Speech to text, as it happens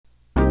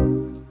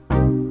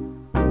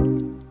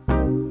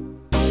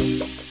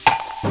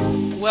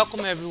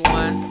welcome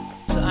everyone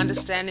to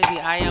Understanding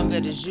the I Am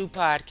That Is You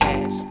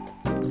podcast.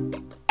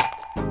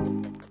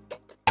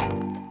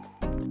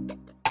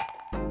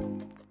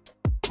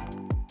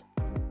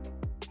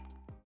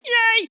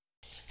 Yay!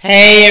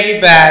 Hey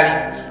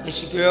everybody,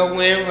 it's your girl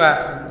Wynn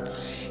Ruffin,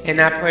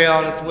 and I pray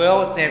all is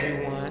well with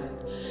everyone,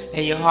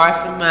 and your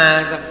hearts and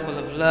minds are full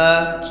of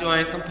love, joy,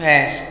 and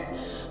compassion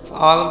for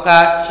all of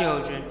God's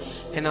children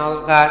and all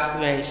of God's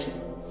creation.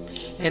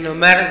 And no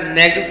matter the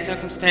negative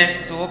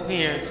circumstances or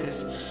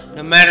appearances,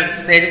 no matter the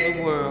state of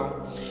the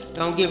world,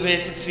 don't give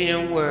in to fear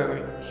and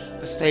worry,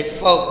 but stay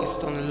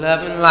focused on the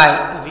love and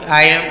light of your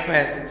I Am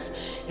presence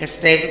and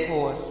stay the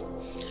course.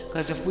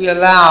 Because if we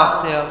allow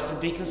ourselves to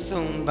be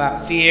consumed by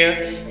fear,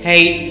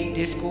 hate,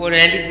 discord,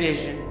 and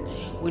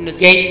division, we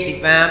negate the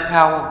divine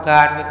power of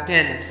God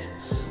within us,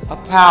 a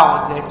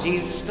power that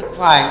Jesus the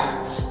Christ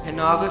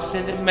and all the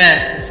ascended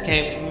masters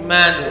came to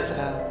remind us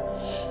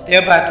of,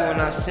 thereby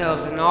doing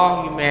ourselves and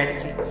all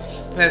humanity,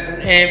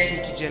 present and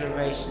future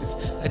generations,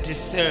 a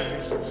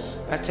disservice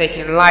by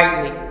taking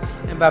lightly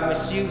and by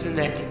misusing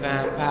that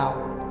divine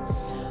power.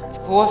 Of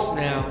course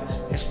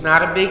now, it's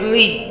not a big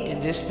leap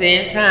in this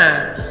day and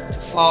time to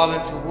fall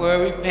into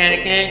worry,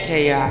 panic, and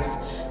chaos,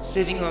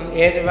 sitting on the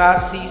edge of our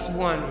seats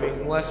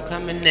wondering what's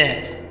coming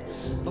next.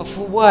 But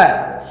for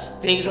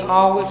what? Things are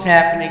always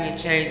happening and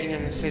changing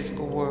in the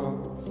physical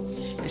world.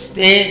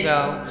 Instead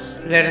though,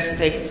 let us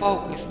stay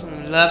focused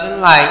on love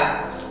and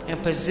light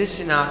and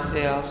position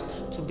ourselves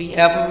to be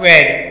ever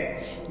ready,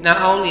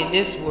 not only in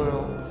this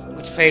world,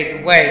 which fades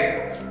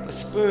away, but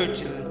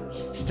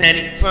spiritually,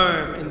 standing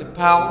firm in the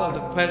power of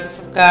the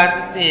presence of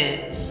God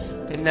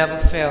within that never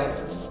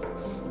fails us.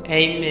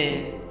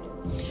 Amen.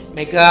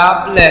 May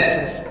God bless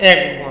us,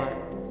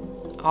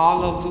 everyone,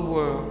 all over the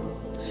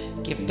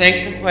world. Give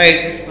thanks and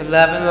praises for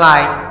love and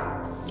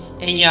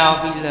life, and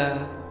y'all be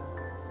loved.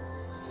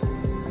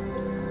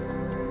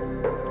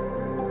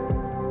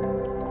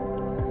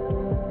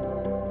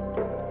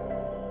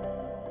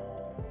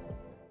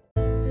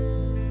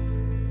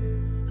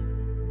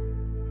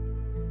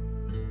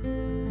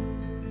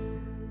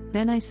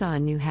 Then I saw a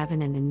new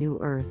heaven and a new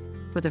earth,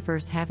 for the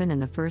first heaven and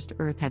the first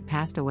earth had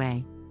passed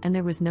away, and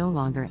there was no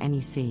longer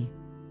any sea.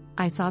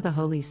 I saw the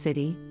holy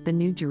city, the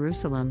new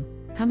Jerusalem,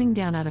 coming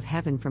down out of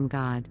heaven from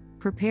God,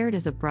 prepared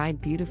as a bride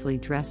beautifully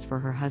dressed for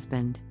her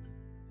husband.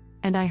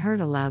 And I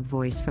heard a loud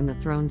voice from the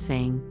throne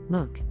saying,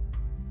 "Look!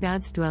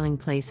 God's dwelling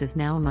place is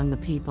now among the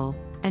people,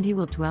 and he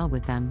will dwell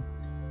with them.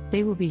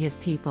 They will be his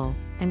people,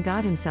 and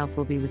God himself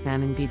will be with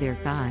them and be their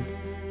God.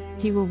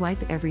 He will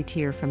wipe every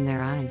tear from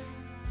their eyes.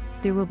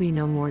 There will be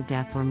no more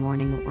death or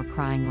mourning or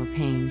crying or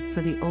pain,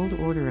 for the old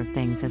order of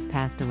things has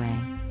passed away."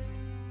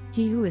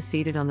 He who is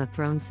seated on the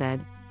throne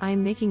said, "I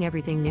am making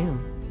everything new."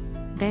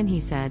 Then he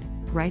said,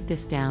 "Write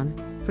this down,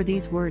 for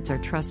these words are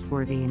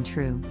trustworthy and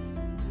true."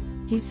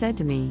 He said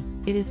to me,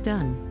 "It is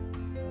done.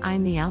 I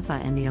am the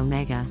Alpha and the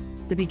Omega,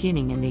 the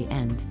beginning and the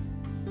end.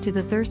 To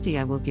the thirsty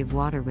I will give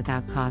water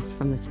without cost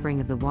from the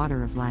spring of the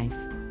water of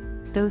life.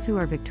 Those who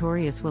are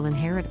victorious will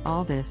inherit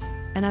all this,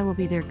 and I will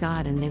be their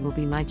God and they will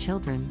be my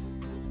children.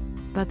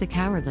 But the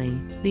cowardly,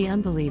 the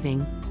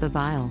unbelieving, the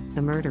vile,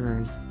 the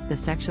murderers, the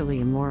sexually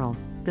immoral,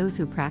 those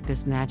who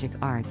practice magic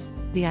arts,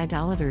 the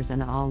idolaters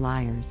and all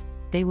liars,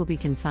 they will be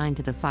consigned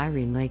to the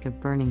fiery lake of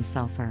burning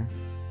sulfur.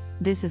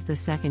 This is the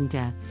second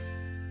death."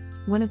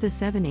 One of the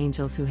 7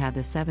 angels who had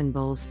the 7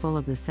 bowls full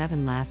of the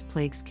 7 last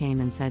plagues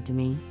came and said to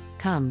me,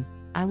 "Come,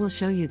 I will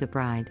show you the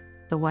bride,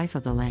 the wife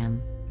of the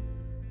Lamb."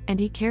 And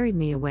he carried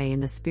me away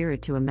in the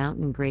Spirit to a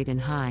mountain great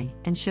and high,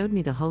 and showed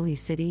me the holy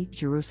city,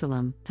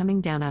 Jerusalem, coming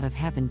down out of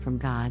heaven from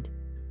God.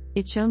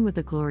 It shone with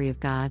the glory of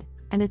God,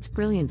 and its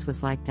brilliance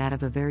was like that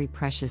of a very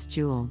precious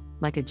jewel,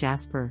 like a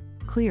jasper,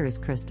 clear as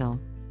crystal.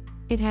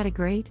 It had a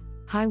great,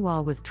 high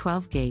wall with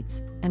 12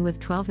 gates, and with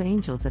 12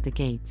 angels at the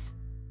gates.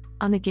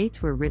 On the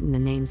gates were written the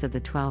names of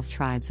the 12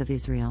 tribes of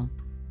Israel.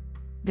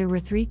 There were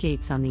 3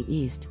 gates on the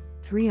east,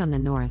 3 on the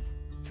north,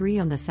 3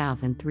 on the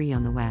south and 3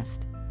 on the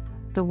west.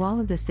 The wall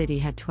of the city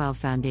had 12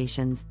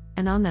 foundations,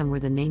 and on them were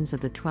the names of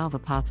the 12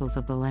 apostles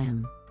of the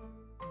Lamb.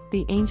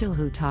 The angel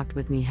who talked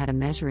with me had a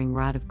measuring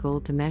rod of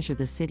gold to measure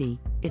the city,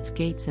 its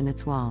gates and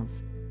its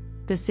walls.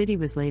 The city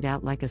was laid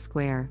out like a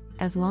square,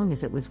 as long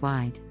as it was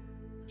wide.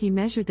 He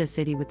measured the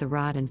city with the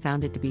rod and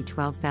found it to be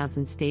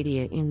 12,000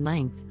 stadia in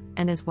length,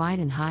 and as wide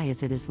and high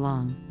as it is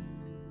long.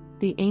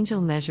 The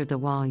angel measured the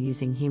wall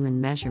using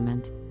human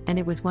measurement, and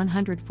it was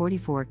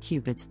 144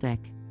 cubits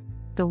thick.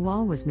 The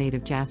wall was made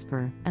of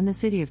jasper, and the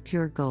city of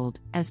pure gold,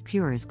 as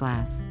pure as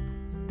glass.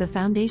 The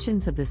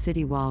foundations of the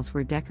city walls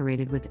were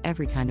decorated with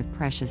every kind of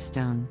precious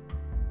stone.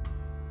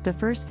 The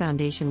first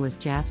foundation was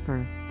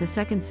jasper, the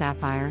second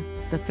sapphire,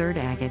 the third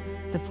agate,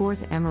 the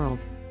fourth emerald,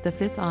 the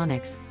fifth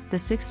onyx, the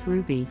sixth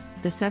ruby,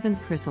 the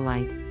seventh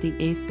chrysolite, the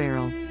eighth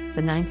beryl,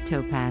 the ninth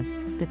topaz,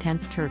 the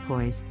 10th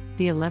turquoise,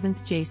 the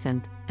 11th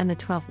jacinth, and the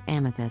 12th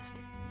amethyst.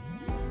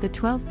 The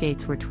 12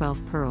 gates were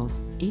 12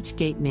 pearls, each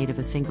gate made of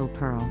a single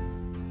pearl.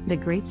 The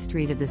great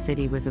street of the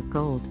city was of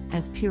gold,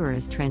 as pure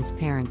as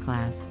transparent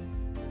glass.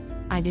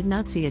 I did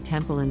not see a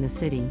temple in the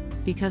city,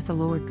 because the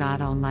Lord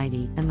God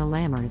Almighty and the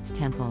Lamb are its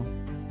temple.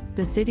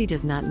 The city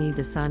does not need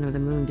the sun or the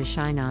moon to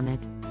shine on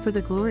it, for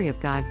the glory of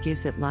God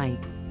gives it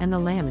light, and the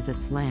Lamb is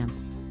its lamp.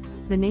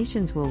 The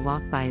nations will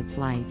walk by its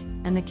light,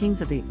 and the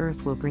kings of the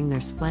earth will bring their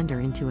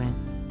splendor into it.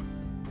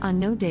 On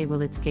no day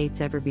will its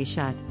gates ever be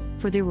shut,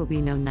 for there will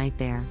be no night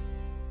there.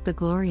 The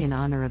glory and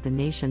honor of the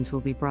nations will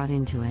be brought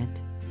into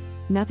it.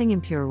 Nothing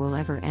impure will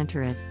ever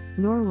enter it,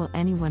 nor will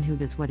anyone who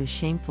does what is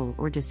shameful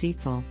or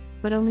deceitful,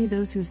 but only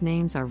those whose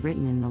names are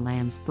written in the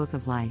Lamb's book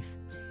of life.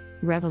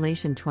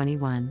 Revelation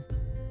 21.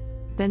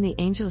 Then the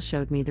angel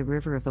showed me the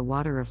river of the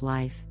water of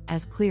life,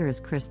 as clear as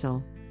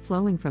crystal,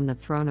 flowing from the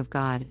throne of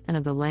God and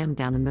of the Lamb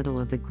down the middle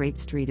of the great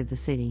street of the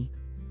city.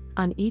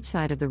 On each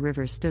side of the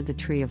river stood the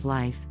tree of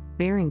life,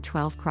 bearing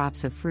 12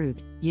 crops of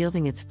fruit,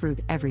 yielding its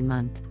fruit every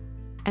month.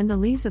 And the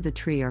leaves of the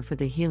tree are for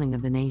the healing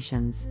of the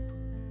nations.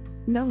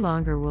 No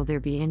longer will there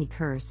be any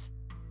curse.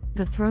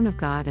 The throne of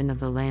God and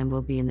of the Lamb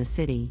will be in the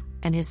city,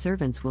 and his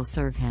servants will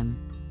serve him.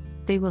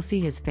 They will see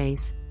his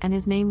face, and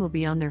his name will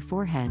be on their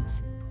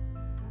foreheads.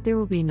 There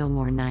will be no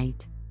more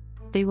night.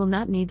 They will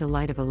not need the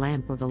light of a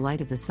lamp or the light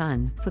of the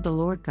sun, for the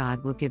Lord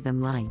God will give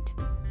them light.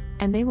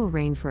 And they will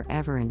reign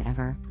forever and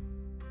ever.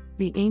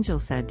 The angel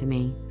said to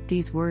me,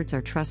 "These words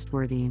are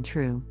trustworthy and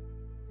true."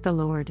 The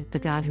Lord, the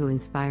God who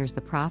inspires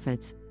the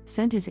prophets,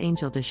 sent his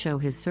angel to show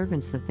his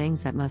servants the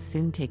things that must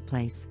soon take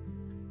place.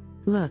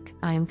 Look,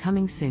 I am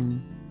coming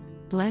soon.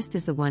 Blessed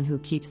is the one who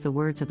keeps the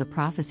words of the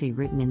prophecy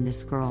written in this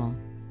scroll.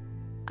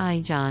 I,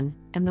 John,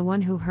 am the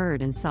one who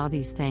heard and saw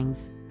these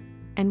things.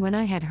 And when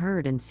I had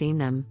heard and seen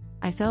them,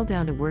 I fell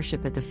down to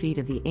worship at the feet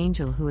of the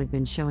angel who had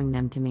been showing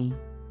them to me.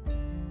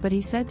 But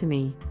he said to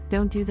me,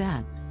 "Don't do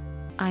that.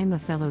 I am a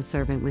fellow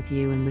servant with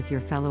you and with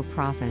your fellow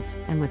prophets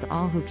and with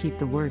all who keep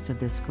the words of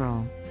this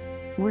scroll.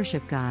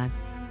 Worship God."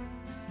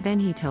 Then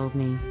he told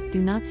me,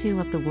 "Do not seal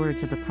up the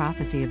words of the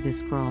prophecy of this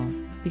scroll,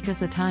 because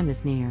the time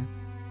is near.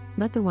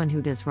 Let the one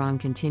who does wrong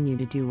continue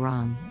to do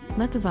wrong.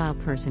 Let the vile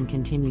person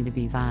continue to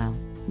be vile.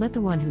 Let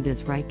the one who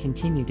does right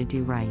continue to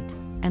do right.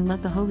 And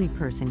let the holy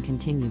person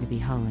continue to be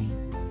holy.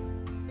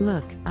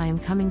 Look, I am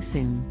coming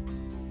soon.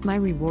 My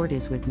reward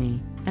is with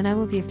me, and I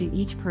will give to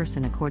each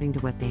person according to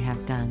what they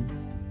have done.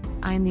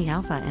 I am the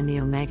Alpha and the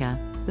Omega,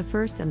 the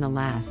first and the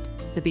last,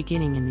 the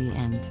beginning and the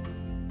end.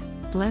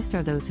 Blessed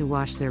are those who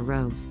wash their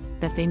robes,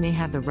 that they may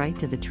have the right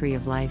to the tree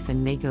of life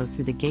and may go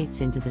through the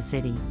gates into the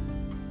city.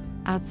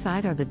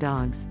 Outside are the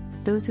dogs,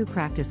 those who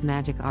practice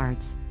magic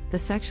arts, the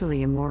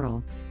sexually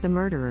immoral, the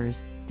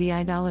murderers, the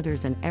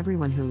idolaters, and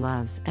everyone who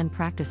loves and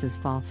practices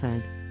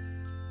falsehood.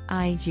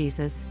 I,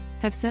 Jesus,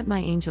 have sent my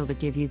angel to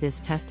give you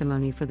this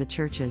testimony for the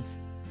churches.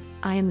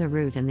 I am the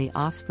root and the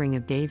offspring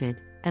of David,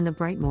 and the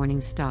bright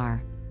morning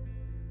star.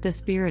 The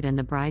Spirit and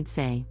the bride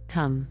say,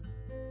 "Come."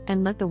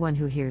 And let the one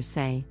who hears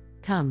say,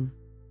 "Come."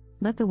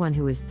 Let the one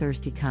who is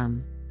thirsty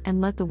come,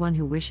 and let the one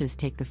who wishes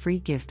take the free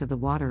gift of the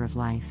water of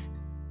life.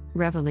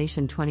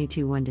 Revelation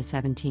 22,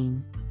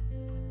 1-17.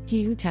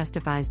 He who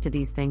testifies to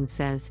these things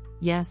says,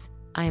 "Yes,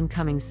 I am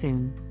coming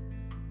soon."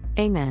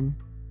 Amen.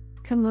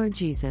 Come, Lord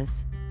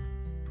Jesus.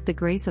 The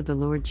grace of the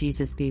Lord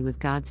Jesus be with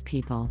God's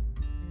people.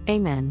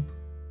 Amen.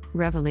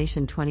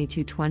 Revelation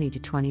 22,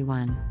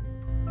 20-21.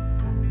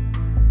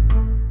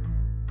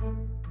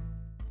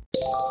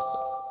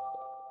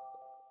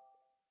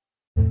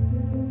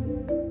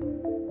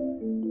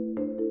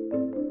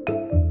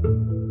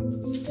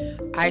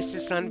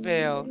 Isis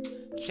Unveiled,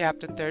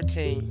 Chapter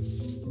 13.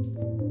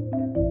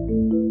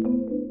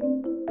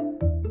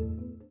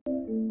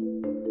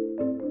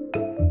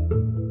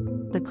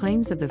 The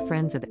claims of the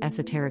Friends of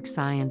Esoteric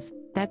Science,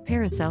 that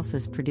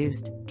Paracelsus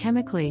produced,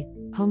 chemically,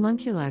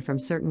 homunculi from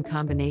certain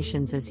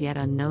combinations as yet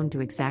unknown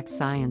to exact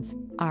science,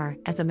 are,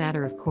 as a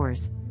matter of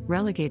course,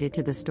 relegated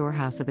to the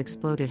storehouse of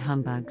exploded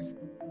humbugs.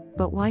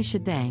 But why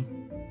should they?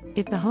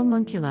 If the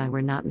homunculi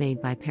were not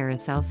made by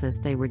Paracelsus,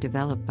 they were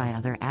developed by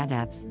other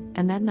adepts,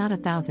 and that not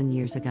 1,000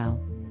 years ago.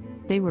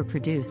 They were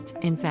produced,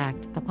 in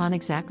fact, upon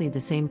exactly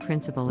the same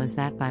principle as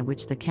that by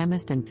which the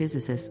chemist and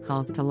physicist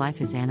calls to life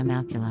his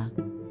animalcula.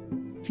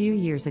 Few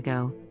years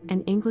ago,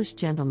 an English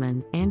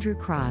gentleman, Andrew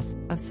Cross,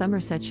 of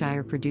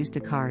Somersetshire, produced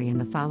Akari in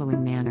the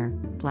following manner: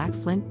 black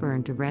flint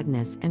burned to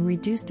redness and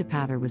reduced to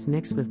powder was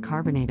mixed with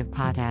carbonate of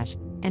potash,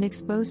 and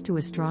exposed to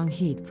a strong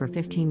heat for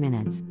 15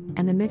 minutes,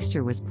 and the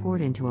mixture was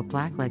poured into a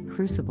black lead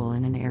crucible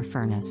in an air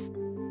furnace.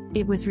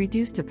 It was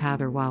reduced to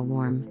powder while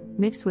warm,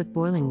 mixed with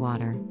boiling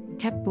water,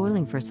 kept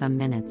boiling for some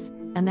minutes,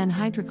 and then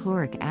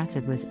hydrochloric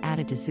acid was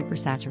added to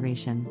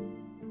supersaturation.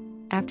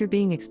 After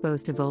being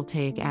exposed to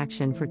voltaic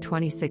action for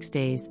 26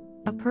 days,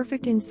 a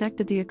perfect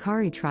insect of the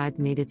Akari tribe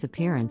made its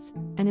appearance,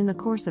 and in the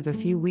course of a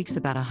few weeks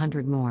about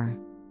 100 more.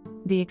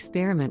 The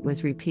experiment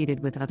was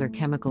repeated with other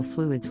chemical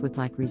fluids with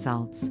like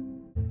results.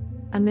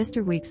 A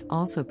Mr. Weeks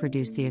also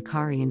produced the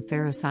Akari in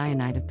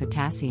ferrocyanide of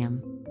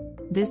potassium.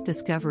 This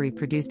discovery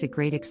produced a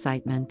great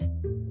excitement.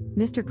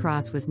 Mr.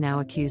 Cross was now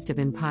accused of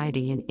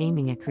impiety and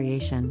aiming at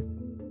creation.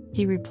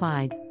 He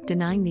replied,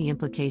 denying the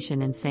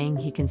implication and saying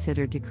he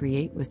considered to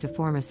create was to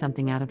form a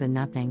something out of a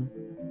nothing.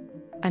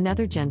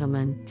 Another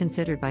gentleman,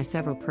 considered by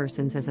several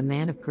persons as a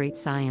man of great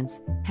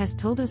science, has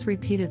told us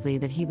repeatedly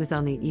that he was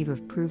on the eve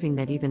of proving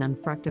that even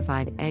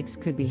unfructified eggs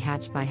could be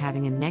hatched by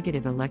having a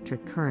negative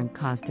electric current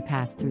caused to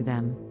pass through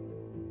them.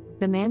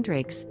 The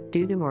mandrakes,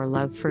 dudum or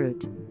love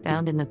fruit,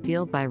 found in the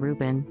field by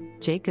Reuben,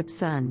 Jacob's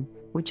son,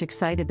 which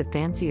excited the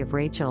fancy of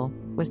Rachel,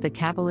 was the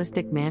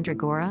Kabbalistic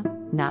mandragora,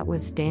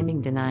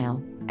 notwithstanding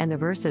denial, and the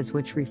verses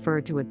which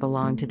refer to it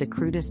belong to the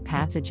crudest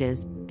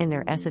passages, in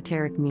their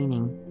esoteric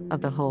meaning,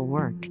 of the whole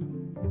work.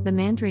 The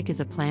mandrake is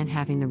a plant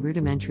having the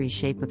rudimentary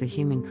shape of a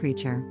human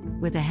creature,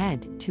 with a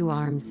head, 2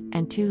 arms,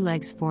 and 2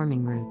 legs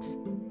forming roots.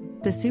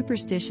 The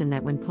superstition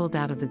that when pulled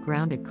out of the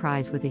ground it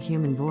cries with a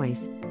human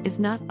voice is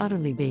not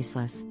utterly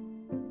baseless.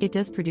 It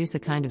does produce a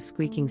kind of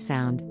squeaking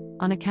sound,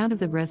 on account of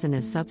the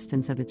resinous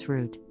substance of its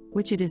root,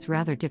 which it is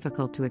rather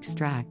difficult to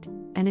extract,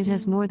 and it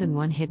has more than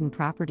one hidden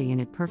property in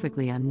it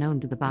perfectly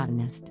unknown to the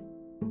botanist.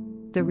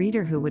 The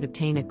reader who would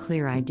obtain a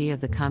clear idea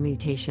of the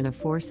commutation of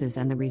forces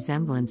and the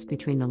resemblance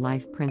between the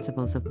life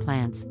principles of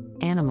plants,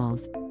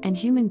 animals, and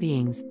human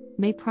beings,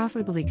 may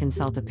profitably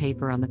consult a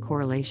paper on the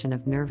correlation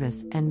of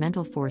nervous and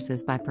mental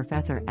forces by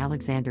Professor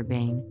Alexander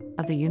Bain,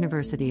 of the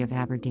University of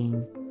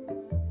Aberdeen.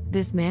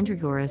 This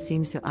mandragora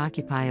seems to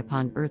occupy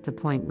upon Earth the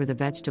point where the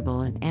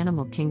vegetable and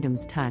animal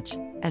kingdoms touch,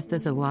 as the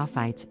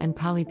zoophytes and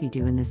polypi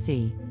do in the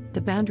sea, the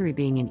boundary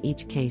being in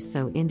each case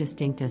so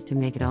indistinct as to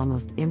make it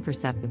almost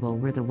imperceptible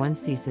where the one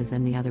ceases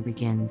and the other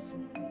begins.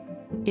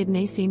 It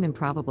may seem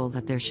improbable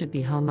that there should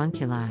be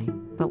homunculi,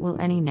 but will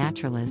any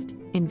naturalist,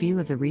 in view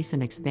of the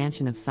recent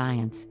expansion of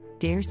science,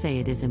 dare say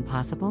it is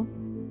impossible?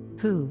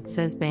 Who,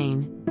 says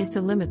Bain, is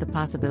to limit the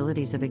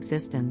possibilities of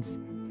existence?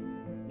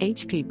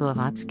 H. P.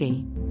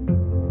 Blavatsky.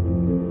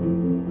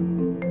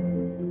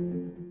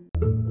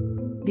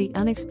 The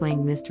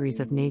unexplained mysteries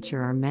of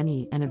nature are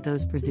many, and of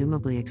those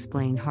presumably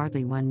explained,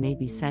 hardly one may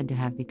be said to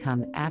have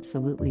become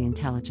absolutely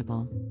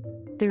intelligible.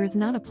 There is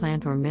not a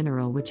plant or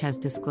mineral which has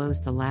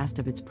disclosed the last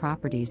of its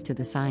properties to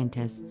the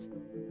scientists.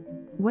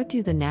 What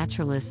do the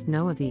naturalists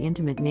know of the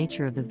intimate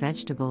nature of the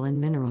vegetable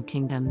and mineral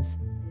kingdoms?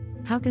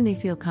 How can they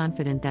feel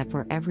confident that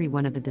for every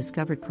one of the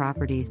discovered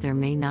properties there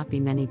may not be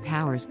many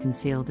powers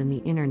concealed in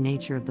the inner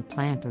nature of the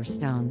plant or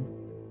stone?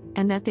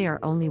 And that they are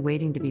only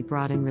waiting to be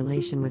brought in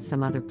relation with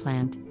some other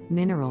plant,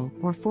 mineral,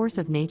 or force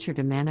of nature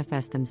to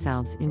manifest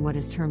themselves in what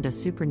is termed a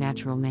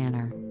supernatural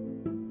manner.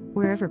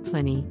 Wherever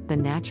Pliny, the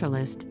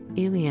naturalist,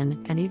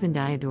 Aelian, and even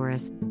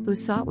Diodorus, who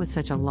sought with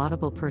such a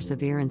laudable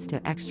perseverance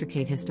to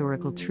extricate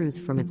historical truth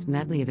from its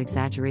medley of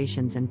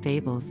exaggerations and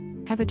fables,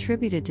 have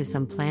attributed to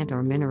some plant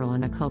or mineral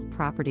an occult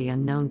property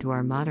unknown to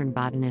our modern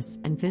botanists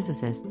and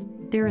physicists,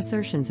 their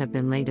assertions have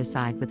been laid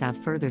aside without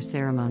further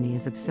ceremony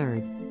as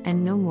absurd,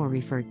 and no more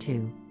referred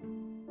to.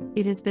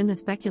 It has been the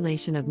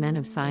speculation of men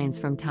of science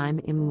from time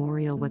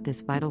immemorial what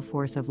this vital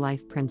force of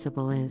life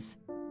principle is.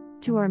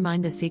 To our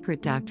mind, the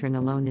secret doctrine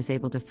alone is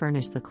able to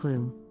furnish the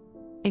clue.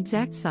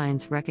 Exact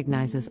science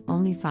recognizes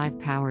only 5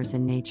 powers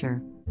in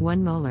nature,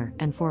 1 molar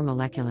and 4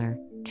 molecular,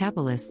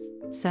 Kabbalists,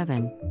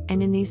 7,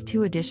 and in these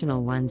 2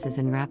 additional ones is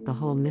enwrapped the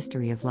whole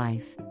mystery of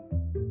life.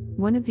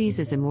 One of these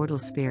is immortal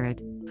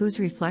spirit, whose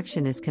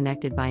reflection is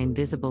connected by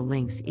invisible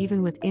links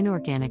even with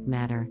inorganic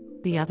matter.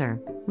 The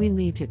other, we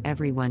leave to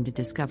everyone to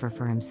discover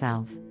for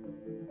himself.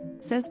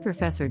 Says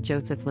Professor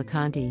Joseph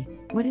LeConte,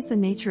 what is the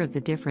nature of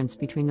the difference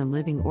between a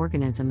living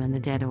organism and the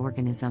dead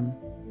organism?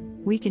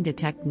 We can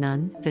detect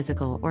none,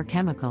 physical or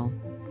chemical.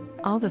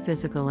 All the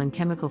physical and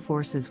chemical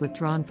forces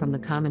withdrawn from the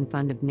common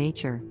fund of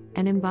nature,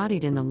 and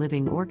embodied in the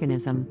living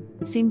organism,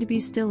 seem to be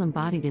still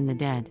embodied in the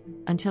dead,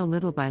 until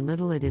little by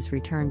little it is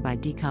returned by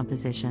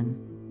decomposition.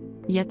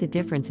 Yet the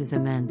difference is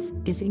immense,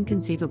 is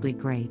inconceivably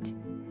great.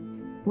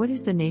 What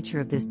is the nature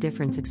of this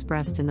difference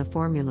expressed in the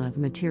formula of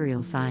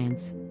material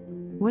science?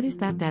 What is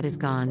that is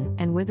gone,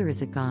 and whither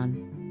is it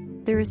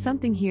gone? There is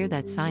something here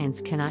that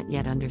science cannot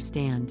yet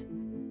understand.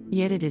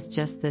 Yet it is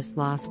just this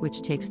loss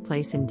which takes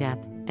place in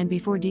death, and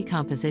before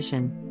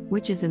decomposition,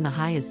 which is in the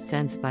highest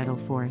sense vital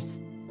force.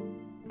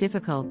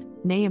 Difficult,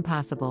 nay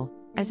impossible,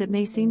 as it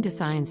may seem to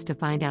science to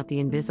find out the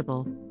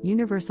invisible,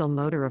 universal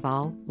motor of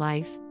all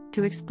life,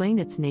 to explain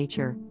its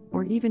nature,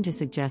 or even to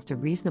suggest a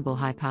reasonable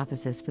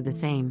hypothesis for the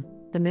same,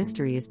 the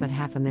mystery is but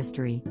half a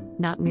mystery,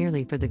 not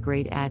merely for the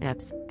great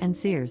adepts and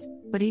seers,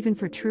 but even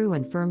for true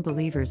and firm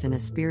believers in a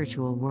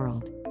spiritual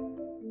world.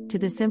 To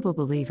the simple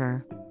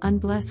believer,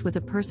 unblessed with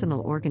a personal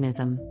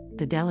organism,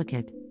 the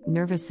delicate,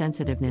 nervous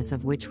sensitiveness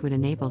of which would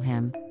enable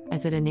him,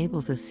 as it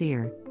enables a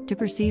seer, to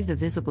perceive the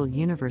visible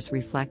universe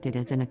reflected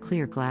as in a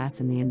clear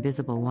glass in the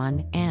invisible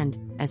one, and,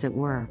 as it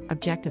were,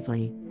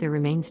 objectively, there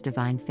remains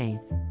divine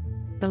faith.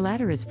 The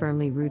latter is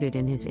firmly rooted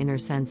in his inner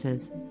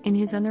senses, in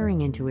his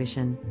unerring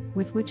intuition,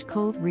 with which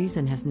cold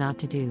reason has naught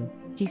to do.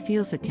 He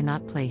feels it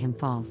cannot play him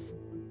false.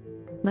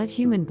 Let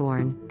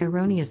human-born,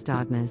 erroneous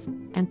dogmas,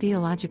 and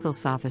theological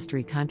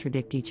sophistry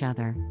contradict each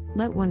other,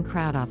 let one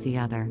crowd off the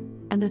other,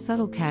 and the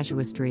subtle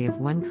casuistry of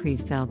one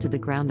creed fell to the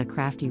ground the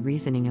crafty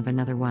reasoning of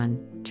another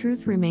one,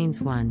 truth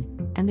remains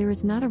one, and there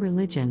is not a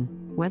religion,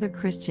 whether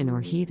Christian or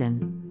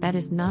heathen, that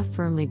is not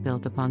firmly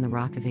built upon the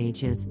rock of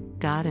ages,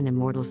 God and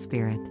immortal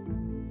spirit.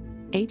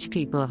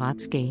 H.P.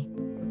 Blavatsky.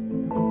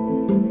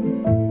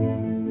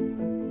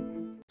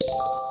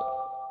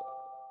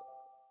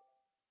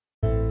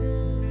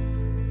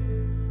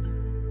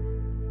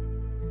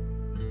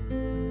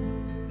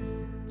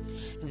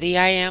 The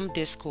I Am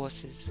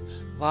Discourses,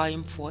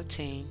 Volume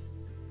 14.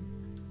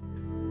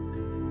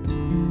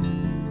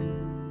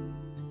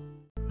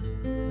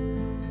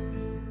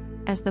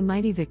 As the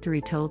mighty Victory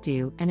told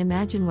you, and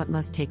imagine what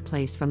must take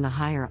place from the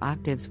higher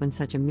octaves when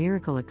such a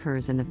miracle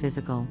occurs in the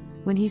physical,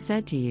 when he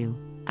said to you,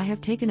 I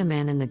have taken a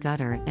man in the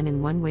gutter and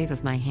in one wave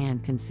of my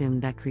hand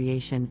consumed that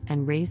creation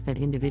and raised that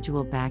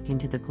individual back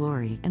into the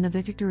glory and the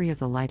victory of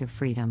the light of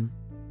freedom.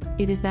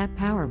 It is that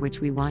power which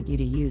we want you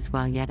to use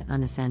while yet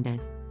unascended.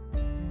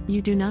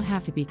 You do not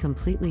have to be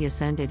completely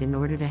ascended in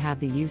order to have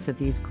the use of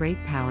these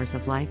great powers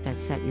of life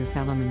that set your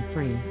fellowmen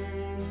free.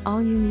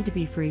 All you need to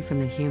be free from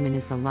the human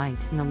is the light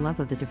and the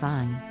love of the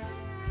divine.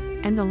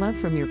 And the love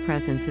from your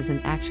presence is an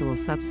actual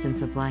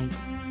substance of light.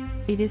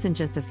 It isn't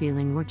just a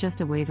feeling or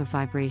just a wave of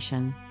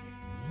vibration.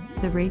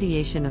 The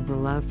radiation of the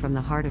love from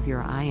the heart of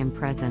your I Am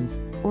presence,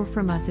 or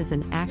from us, is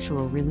an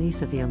actual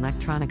release of the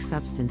electronic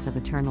substance of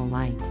eternal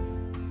light.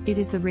 It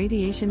is the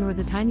radiation, or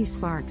the tiny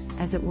sparks,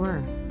 as it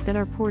were, that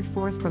are poured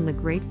forth from the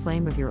great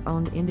flame of your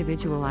own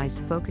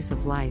individualized focus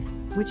of life,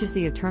 which is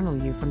the eternal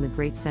you from the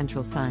great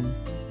central sun.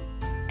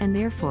 And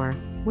therefore,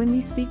 when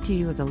we speak to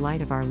you of the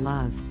light of our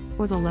love,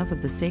 or the love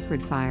of the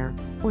sacred fire,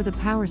 or the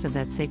powers of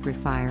that sacred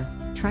fire,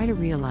 try to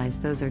realize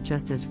those are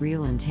just as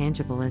real and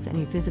tangible as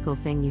any physical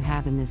thing you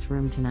have in this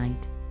room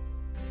tonight.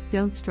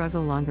 Don't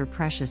struggle longer,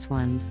 precious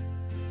ones.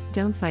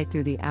 Don't fight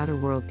through the outer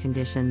world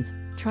conditions,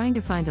 trying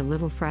to find a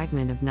little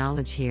fragment of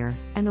knowledge here,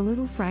 and a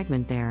little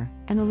fragment there,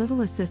 and a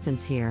little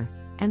assistance here,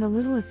 and a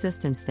little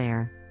assistance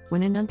there,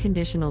 when an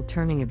unconditional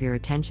turning of your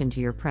attention to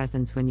your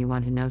presence when you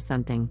want to know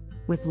something,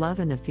 with love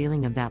and the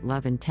feeling of that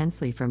love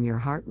intensely from your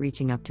heart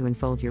reaching up to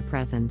enfold your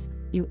presence,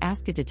 you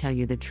ask it to tell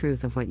you the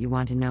truth of what you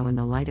want to know in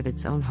the light of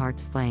its own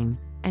heart's flame,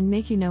 and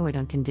make you know it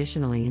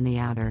unconditionally in the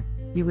outer.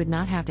 You would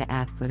not have to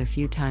ask but a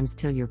few times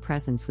till your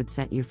presence would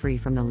set you free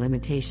from the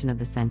limitation of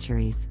the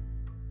centuries.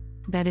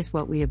 That is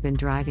what we have been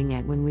driving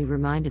at when we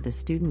reminded the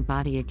student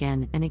body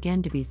again and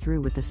again to be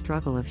through with the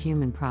struggle of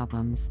human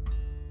problems.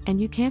 And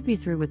you can't be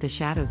through with the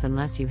shadows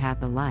unless you have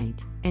the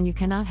light, and you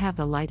cannot have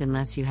the light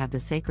unless you have the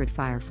sacred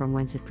fire from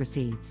whence it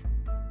proceeds.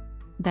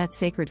 That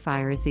sacred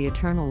fire is the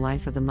eternal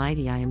life of the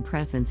mighty I Am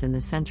presence in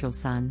the central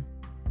sun.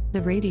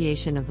 The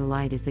radiation of the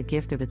light is the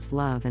gift of its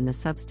love and the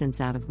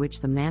substance out of which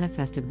the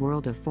manifested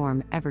world of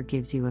form ever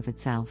gives you of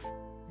itself.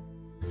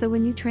 So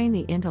when you train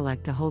the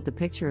intellect to hold the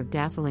picture of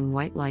dazzling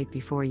white light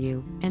before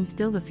you, and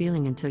still the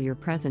feeling until your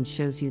presence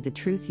shows you the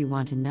truth you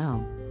want to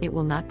know, it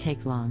will not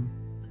take long.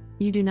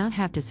 You do not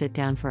have to sit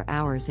down for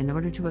hours in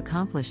order to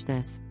accomplish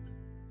this.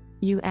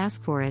 You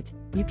ask for it,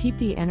 you keep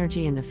the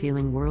energy and the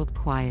feeling world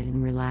quiet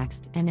and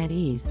relaxed and at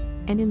ease,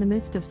 and in the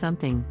midst of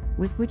something,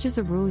 with which as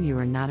a rule you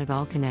are not at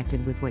all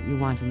connected with what you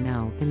want to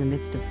know, in the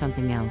midst of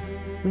something else,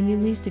 when you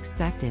least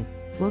expect it,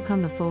 will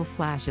come the full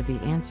flash of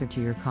the answer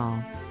to your call.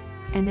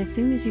 And as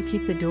soon as you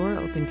keep the door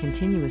open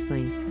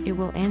continuously, it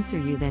will answer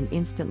you then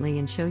instantly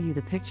and show you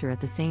the picture at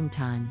the same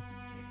time.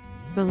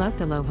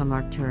 Beloved Aloha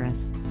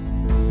Arcturus.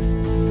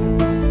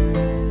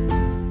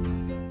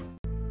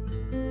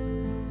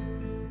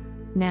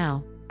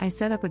 Now, I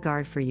set up a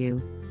guard for you,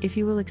 if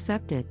you will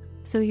accept it,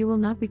 so you will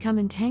not become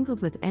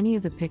entangled with any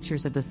of the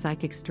pictures of the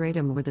psychic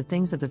stratum or the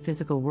things of the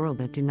physical world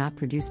that do not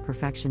produce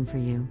perfection for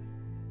you.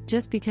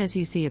 Just because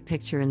you see a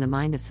picture in the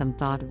mind of some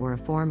thought or a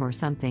form or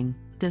something,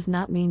 does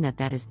not mean that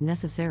that is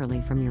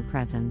necessarily from your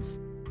presence.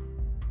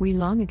 We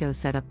long ago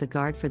set up the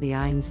guard for the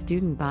I Am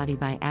student body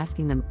by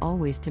asking them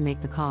always to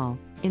make the call,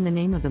 in the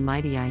name of the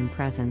mighty I Am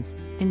presence,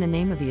 in the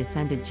name of the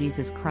ascended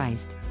Jesus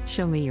Christ,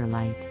 show me your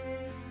light.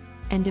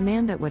 And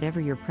demand that whatever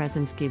your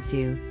presence gives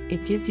you,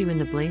 it gives you in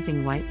the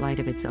blazing white light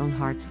of its own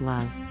heart's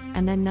love,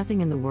 and then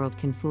nothing in the world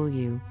can fool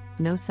you,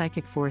 no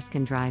psychic force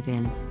can drive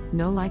in,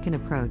 no lie can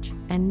approach,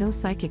 and no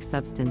psychic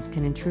substance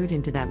can intrude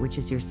into that which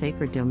is your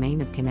sacred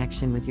domain of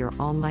connection with your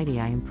almighty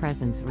I Am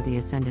presence or the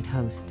ascended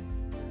host.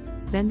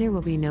 Then there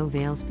will be no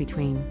veils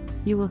between,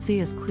 you will see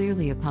as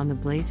clearly upon the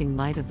blazing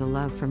light of the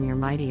love from your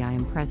mighty I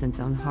Am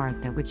presence own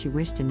heart that which you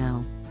wish to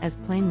know, as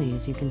plainly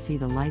as you can see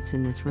the lights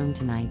in this room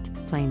tonight,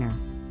 plainer.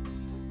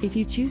 If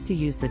you choose to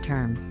use the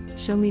term,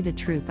 show me the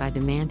truth, I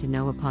demand to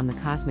know upon the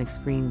cosmic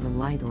screen the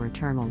light or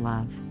eternal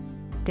love.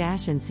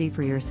 Dash and see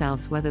for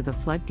yourselves whether the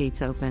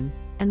floodgates open,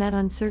 and that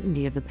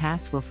uncertainty of the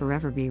past will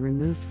forever be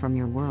removed from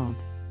your world.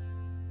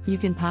 You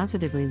can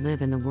positively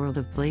live in the world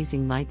of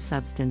blazing light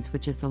substance,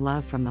 which is the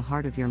love from the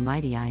heart of your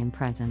mighty I Am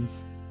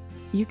presence.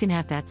 You can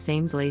have that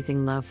same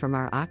blazing love from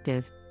our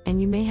octave,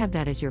 and you may have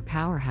that as your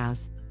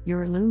powerhouse,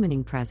 your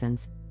illumining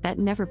presence, that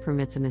never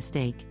permits a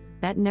mistake,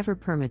 that never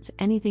permits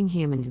anything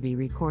human to be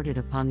recorded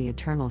upon the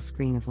eternal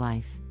screen of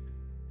life.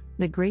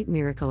 The great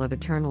miracle of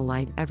eternal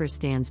light ever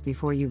stands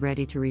before you,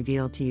 ready to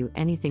reveal to you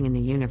anything in the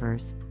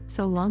universe,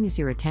 so long as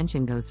your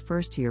attention goes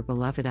first to your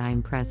beloved I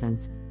Am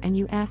Presence, and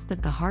you ask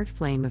that the heart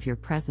flame of your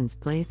presence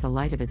blaze the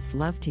light of its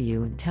love to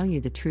you and tell you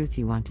the truth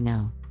you want to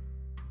know.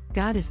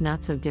 God is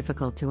not so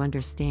difficult to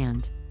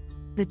understand.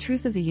 The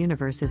truth of the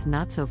universe is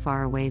not so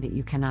far away that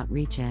you cannot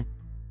reach it.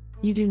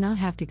 You do not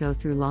have to go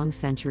through long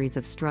centuries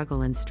of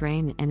struggle and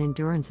strain and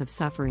endurance of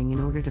suffering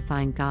in order to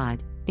find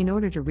God, in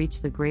order to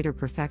reach the greater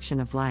perfection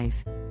of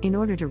life, in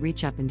order to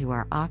reach up into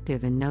our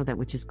octave and know that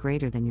which is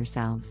greater than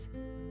yourselves.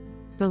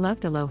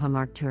 Beloved Aloha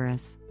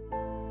Arcturus.